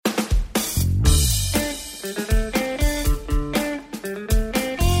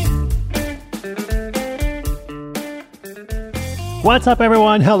What's up,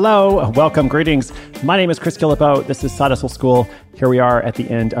 everyone? Hello. Welcome. Greetings. My name is Chris Guillebeau. This is Side Hustle School. Here we are at the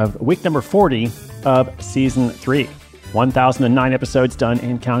end of week number 40 of season 3. 1,009 episodes done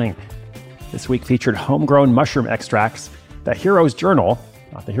and counting. This week featured homegrown mushroom extracts, the Hero's Journal,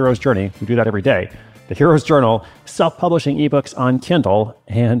 not the Hero's Journey, we do that every day, the Hero's Journal, self-publishing ebooks on Kindle,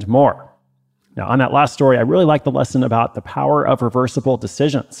 and more. Now, on that last story, I really liked the lesson about the power of reversible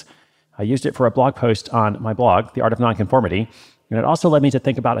decisions. I used it for a blog post on my blog, The Art of Nonconformity, and it also led me to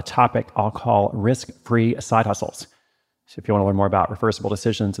think about a topic I'll call risk-free side hustles. So if you want to learn more about reversible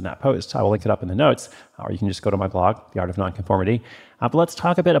decisions in that post, I will link it up in the notes, or you can just go to my blog, The Art of Nonconformity. But let's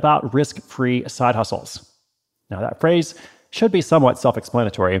talk a bit about risk-free side hustles. Now, that phrase should be somewhat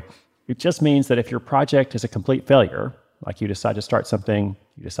self-explanatory. It just means that if your project is a complete failure, like you decide to start something,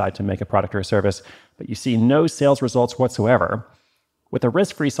 you decide to make a product or a service, but you see no sales results whatsoever, with a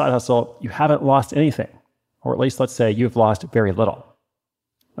risk-free side hustle, you haven't lost anything. Or at least, let's say, you've lost very little.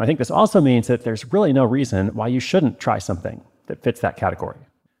 I think this also means that there's really no reason why you shouldn't try something that fits that category.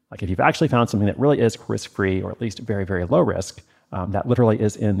 Like if you've actually found something that really is risk-free, or at least very, very low risk, that literally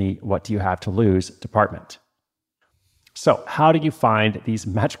is in the what do you have to lose department. So how do you find these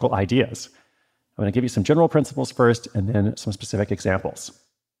magical ideas? I'm going to give you some general principles first, and then some specific examples.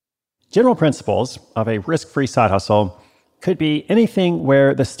 General principles of a risk-free side hustle could be anything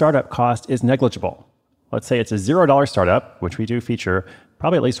where the startup cost is negligible. Let's say it's a $0 startup, which we do feature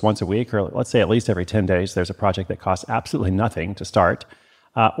probably at least once a week, or let's say at least every 10 days, there's a project that costs absolutely nothing to start,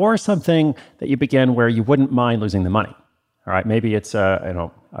 or something that you begin where you wouldn't mind losing the money. All right, maybe it's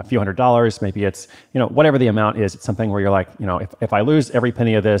a few $100s, maybe it's whatever the amount is. It's something where you're like, if I lose every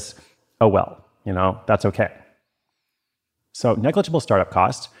penny of this, oh well, that's okay. So negligible startup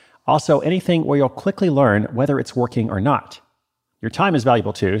cost. Also, anything where you'll quickly learn whether it's working or not. Your time is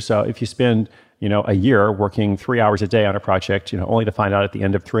valuable too. So if you spend a year working 3 hours a day on a project, only to find out at the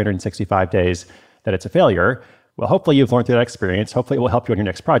end of 365 days that it's a failure, well, hopefully you've learned through that experience. Hopefully it will help you on your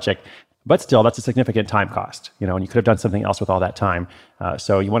next project. But still, that's a significant time cost, and you could have done something else with all that time.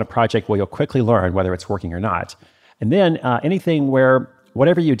 So you want a project where you'll quickly learn whether it's working or not. And then anything where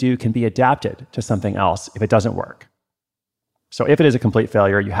whatever you do can be adapted to something else if it doesn't work. So if it is a complete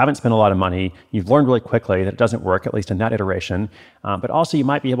failure, you haven't spent a lot of money, you've learned really quickly that it doesn't work, at least in that iteration, but also you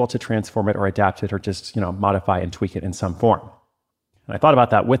might be able to transform it or adapt it or just modify and tweak it in some form. And I thought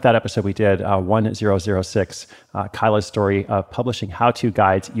about that with that episode we did, 1006, Kyla's story of publishing how-to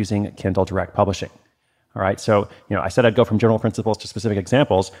guides using Kindle Direct Publishing. All right, so I said I'd go from general principles to specific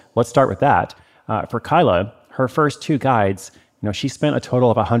examples. Let's start with that. For Kyla, her first 2 guides, she spent a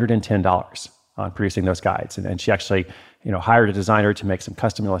total of $110 on producing those guides. And she actually hired a designer to make some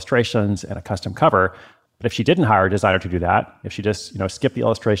custom illustrations and a custom cover. But if she didn't hire a designer to do that, if she just skipped the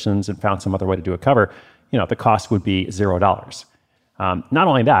illustrations and found some other way to do a cover, the cost would be $0. Not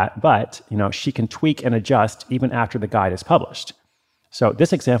only that, but she can tweak and adjust even after the guide is published. So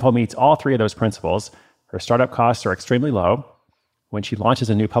this example meets all 3 of those principles. Her startup costs are extremely low. When she launches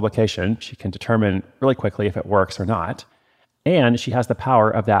a new publication, she can determine really quickly if it works or not. And she has the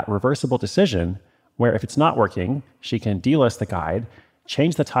power of that reversible decision where if it's not working, she can delist the guide,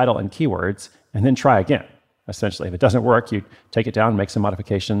 change the title and keywords, and then try again. Essentially, if it doesn't work, you take it down, make some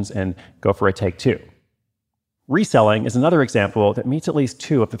modifications, and go for a take 2. Reselling is another example that meets at least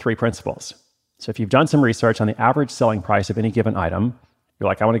 2 of the 3 principles. So if you've done some research on the average selling price of any given item, you're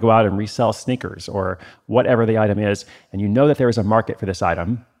like, I want to go out and resell sneakers or whatever the item is, and you know that there is a market for this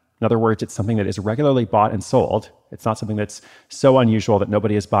item. In other words, it's something that is regularly bought and sold. It's not something that's so unusual that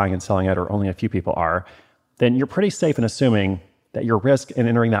nobody is buying and selling it or only a few people are. Then you're pretty safe in assuming that your risk in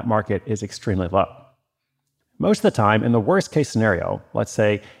entering that market is extremely low. Most of the time, in the worst case scenario, let's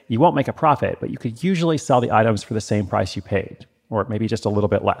say you won't make a profit, but you could usually sell the items for the same price you paid, or maybe just a little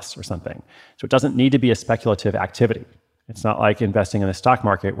bit less or something. So it doesn't need to be a speculative activity. It's not like investing in the stock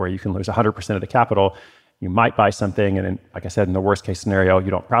market where you can lose 100% of the capital. You might buy something, and like I said, in the worst case scenario,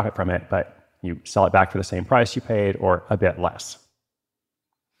 you don't profit from it, but you sell it back for the same price you paid or a bit less.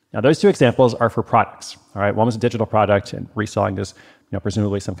 Now, those 2 examples are for products. All right, one was a digital product, and reselling is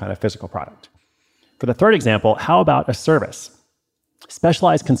presumably some kind of physical product. For the third example, how about a service?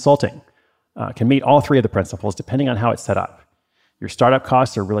 Specialized consulting can meet all 3 of the principles depending on how it's set up. Your startup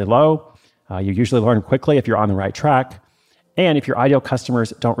costs are really low. You usually learn quickly if you're on the right track. And if your ideal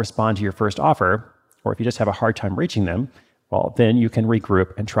customers don't respond to your first offer, or if you just have a hard time reaching them, well, then you can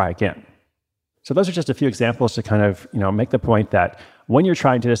regroup and try again. So those are just a few examples to kind of, make the point that when you're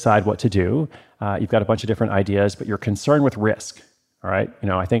trying to decide what to do, you've got a bunch of different ideas, but you're concerned with risk. All right.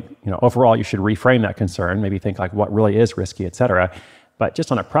 I think, overall you should reframe that concern, maybe think like what really is risky, et cetera. But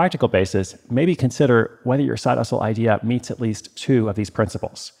just on a practical basis, maybe consider whether your side hustle idea meets at least 2 of these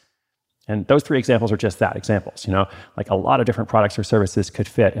principles. And those 3 examples are just that, examples. Like a lot of different products or services could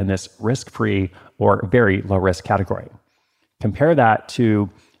fit in this risk-free or very low-risk category. Compare that to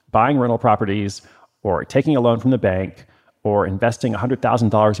buying rental properties or taking a loan from the bank or investing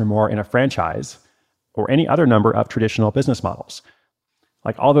 $100,000 or more in a franchise or any other number of traditional business models.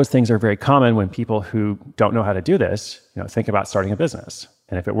 Like all those things are very common when people who don't know how to do this, think about starting a business.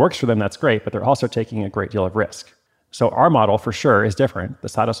 And if it works for them, that's great, but they're also taking a great deal of risk. So our model for sure is different, the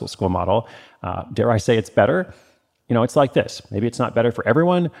Side Hustle School model. Dare I say it's better? It's like this. Maybe it's not better for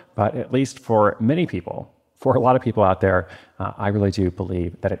everyone, but at least for many people, for a lot of people out there, I really do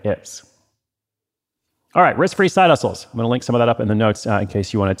believe that it is. All right, risk-free side hustles. I'm going to link some of that up in the notes in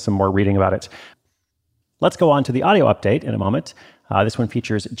case you wanted some more reading about it. Let's go on to the audio update in a moment. This one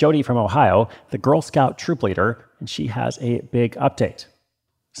features Jody from Ohio, the Girl Scout troop leader, and she has a big update.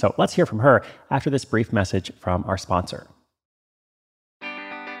 So let's hear from her after this brief message from our sponsor.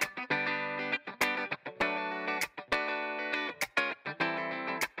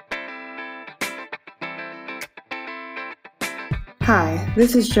 Hi,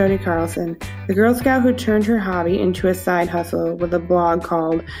 this is Jody Carlson, the Girl Scout who turned her hobby into a side hustle with a blog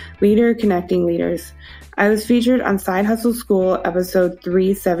called Leader Connecting Leaders. I was featured on Side Hustle School episode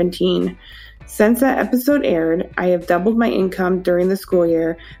 317. Since that episode aired, I have doubled my income during the school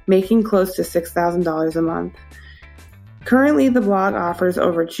year, making close to $6,000 a month. Currently, the blog offers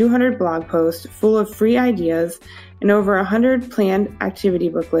over 200 blog posts full of free ideas and over 100 planned activity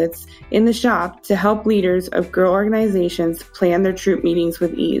booklets in the shop to help leaders of girl organizations plan their troop meetings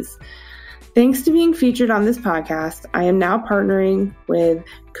with ease. Thanks to being featured on this podcast, I am now partnering with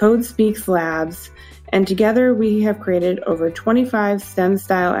Code Speaks Labs, and together we have created over 25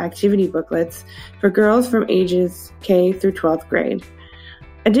 STEM-style activity booklets for girls from ages K through 12th grade.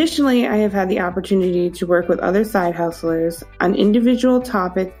 Additionally, I have had the opportunity to work with other side hustlers on individual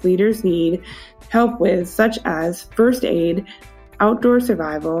topics leaders need help with, such as first aid, outdoor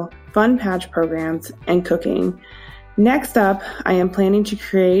survival, fun patch programs, and cooking. Next up, I am planning to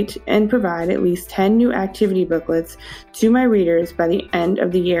create and provide at least 10 new activity booklets to my readers by the end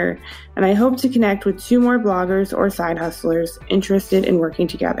of the year, and I hope to connect with 2 more bloggers or side hustlers interested in working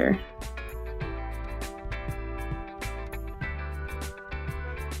together.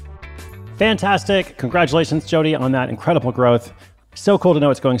 Fantastic. Congratulations, Jody, on that incredible growth. So cool to know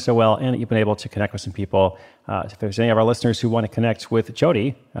it's going so well and that you've been able to connect with some people. If there's any of our listeners who want to connect with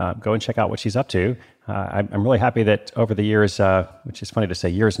Jody, go and check out what she's up to. I'm really happy that over the years, which is funny to say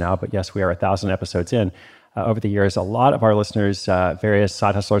years now, but yes, we are 1,000 episodes in. Over the years, a lot of our listeners, various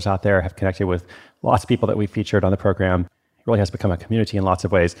side hustlers out there, have connected with lots of people that we've featured on the program. It really has become a community in lots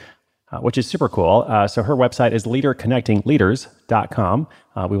of ways, which is super cool. So her website is leaderconnectingleaders.com.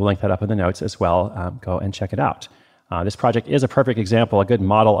 We will link that up in the notes as well. Go and check it out. This project is a perfect example, a good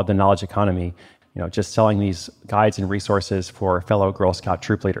model of the knowledge economy, just selling these guides and resources for fellow Girl Scout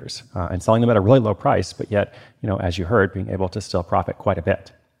troop leaders and selling them at a really low price, but yet, as you heard, being able to still profit quite a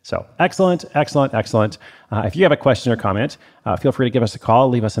bit. So excellent, excellent, excellent. If you have a question or comment, feel free to give us a call,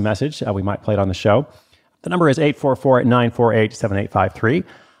 leave us a message. We might play it on the show. The number is 844-948-7853.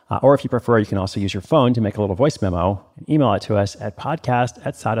 Or if you prefer, you can also use your phone to make a little voice memo and email it to us at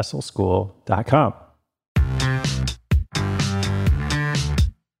podcast@sidehustleschool.com.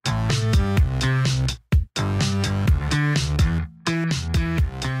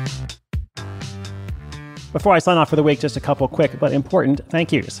 Before I sign off for the week, just a couple quick but important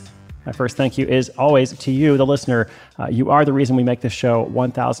thank yous. My first thank you is always to you, the listener. You are the reason we make this show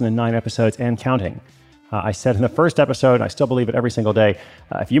 1,009 episodes and counting. I said in the first episode, and I still believe it every single day,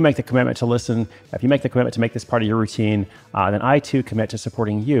 if you make the commitment to listen, if you make the commitment to make this part of your routine, then I too commit to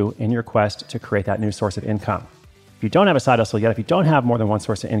supporting you in your quest to create that new source of income. If you don't have a side hustle yet, if you don't have more than one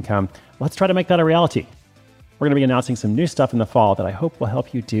source of income, let's try to make that a reality. We're going to be announcing some new stuff in the fall that I hope will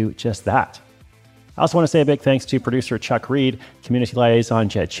help you do just that. I also want to say a big thanks to producer Chuck Reed, community liaison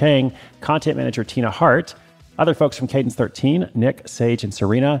Jed Chang, content manager Tina Hart, other folks from Cadence 13, Nick, Sage, and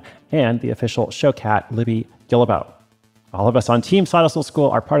Serena, and the official show cat, Libby Gillibo. All of us on Team Side Hustle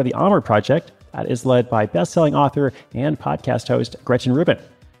School are part of the Onward Project that is led by best-selling author and podcast host Gretchen Rubin.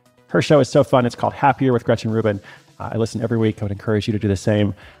 Her show is so fun. It's called Happier with Gretchen Rubin. I listen every week. I would encourage you to do the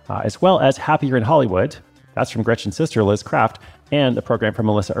same, as well as Happier in Hollywood. That's from Gretchen's sister, Liz Kraft, and the program from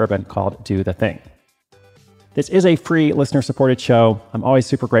Melissa Urban called Do the Thing. This is a free listener-supported show. I'm always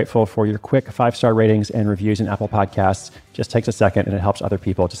super grateful for your quick 5-star ratings and reviews in Apple Podcasts. Just takes a second and it helps other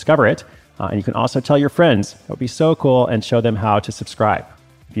people discover it. And you can also tell your friends. It would be so cool and show them how to subscribe.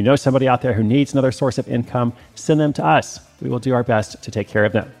 If you know somebody out there who needs another source of income, send them to us. We will do our best to take care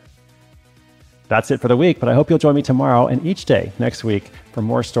of them. That's it for the week, but I hope you'll join me tomorrow and each day next week for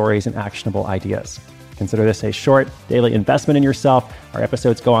more stories and actionable ideas. Consider this a short daily investment in yourself. Our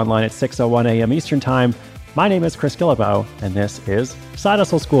episodes go online at 6:01 a.m. Eastern Time. My name is Chris Guillebeau, and this is Side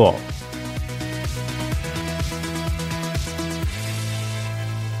Hustle School.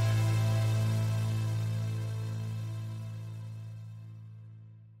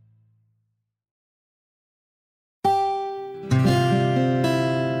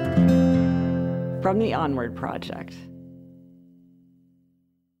 From the Onward Project.